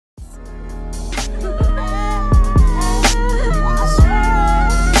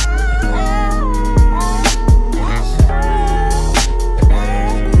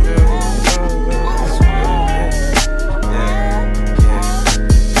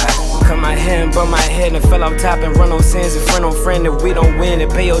head and fell off top and run on sins and friend on friend. If we don't win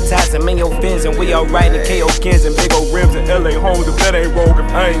and pay your ties and make your fins and we all right and KO kins and big old rims and LA homes. If that ain't wrong,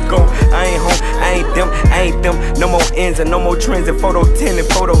 if I ain't gone, I ain't home, I ain't them. No more ends and no more trends and photo 10 and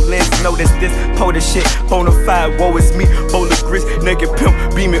photo lenses. Notice this, pull this shit, bonafide, woe is me, bowl of grits, naked pimp,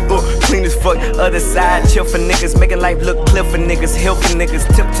 beam it up, clean as fuck. Other side, chill for niggas, making life look clear for niggas, hill for niggas,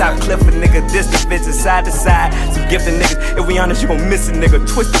 tip top clip for niggas, distant visit, side to side, some gifted niggas. If we honest, you gon' miss a nigga,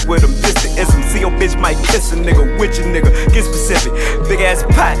 twisted with them, distant ism. See your bitch might kiss a nigga, with your nigga, get specific. Big ass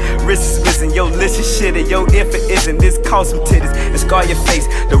pot, wrist is missing, yo list is shit, and yo if it isn't, this cost some titties, and scar your face.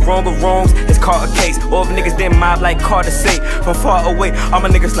 The wrong of wrongs is called a case, or if niggas then mob like Carter say, from far away, all my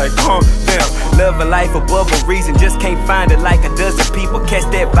niggas like calm down. Live a life above a reason, just can't find it like a dozen people. Catch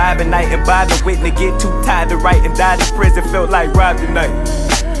that vibe at night and vibe the witness, get too tired to write and died in prison, felt like robbed tonight.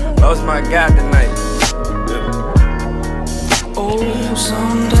 Lost my guy tonight. Oh,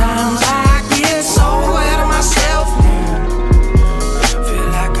 sometimes I get so out of myself. Feel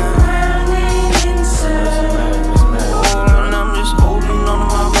like I'm running in circles. Oh, and I'm just holding on to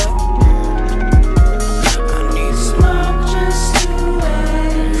my breath. I need smoke just to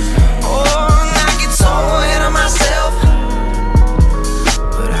wait. Oh, and I get so out of myself,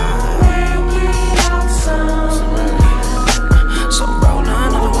 but I make it out some. So roll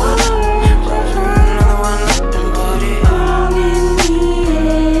another one, and put it all in the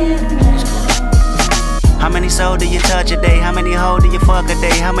end. How many souls do you touch a day? How many hoes do you fuck a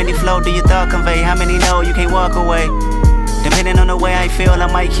day? How many flow do you thought convey? How many know you can't walk away? Depending on the way I feel, I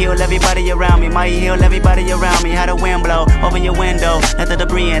might kill everybody around me. Might heal everybody around me. How the wind blow, open your window, let the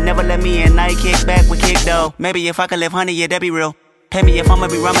debris in, never let me in. Night kick back with kick though. Maybe if I could live 100, yeah, that'd be real. Pay me if I'ma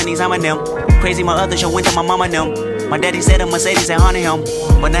be rumming these, I'm a them. Crazy my other show went to my mama them. My daddy said a Mercedes had haunted him,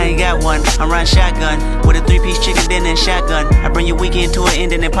 but I ain't got one. I run shotgun with a 3-piece chicken dinner and shotgun. I bring your weekend to an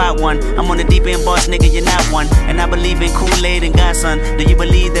ending and pot one. I'm on the deep end, boss nigga, you're not one. And I believe in Kool-Aid and Godson. Do you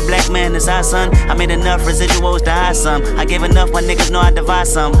believe that black man is our son? I made enough residuals to hide some. I gave enough, my niggas know I divide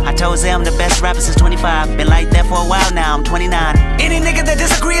some. I told them I'm the best rapper since 25. Been like that for a while now, I'm 29. Any nigga that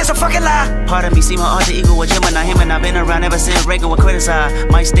disagree is a fucking lie. Part of me see my alter ego with Gemini, him and I've been around ever since Reagan would criticize.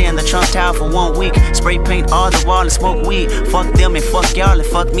 Might stay in the Trump Tower for 1 week. Spray paint all the wall and smoke weed. Fuck them and fuck y'all and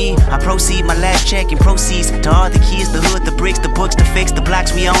fuck me. I proceed my last check and proceeds to all the keys, the hood, the bricks, the books, the fix, the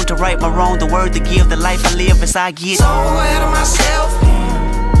blocks we own, to right my wrong, the word to give, the life I live as I get. So out of myself,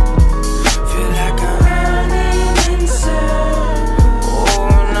 feel like I'm running in circles.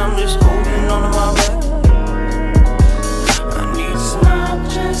 Oh, and I'm just holding on to my breath. I need smoke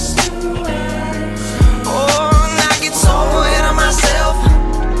just to wait. Oh, and I get so out of myself,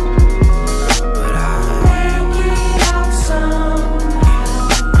 but I make it out some.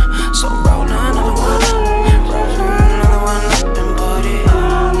 So roll another one, and put it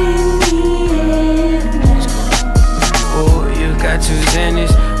all in the end. Oh, you got 2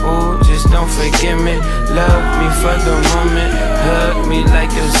 Xannies, oh, just don't forget me. Love me for the moment, hug me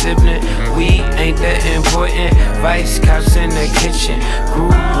like your sibling. We ain't that important, vice cops in the kitchen. Grew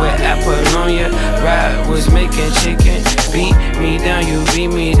with Apollonia, ride was making chicken. Beat me down, you beat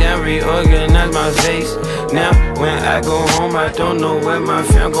me down, reorganize my face. Now when I go home, I don't know what my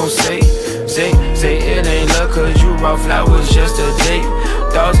fam gon' say. Say it ain't luck, cause you brought flowers just a date.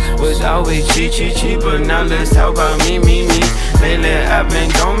 Thoughts was always cheap, but now let's talk about me. Lately I've been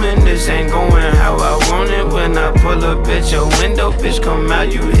going, this ain't going how I want it. When I pull up at your window, bitch come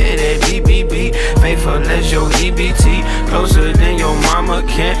out, you hear that BBB. Faithful as your EBT, closer than your mama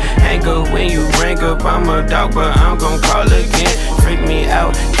can. Hang up when you bring up, I'm a dog, but I'm gon' call again. Freak me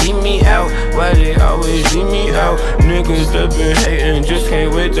out, keep me out, why they always leave me out? Niggas that been hating, just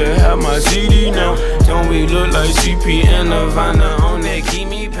can't wait to have my CD now. Don't we look like CP and Nirvana on that? Keep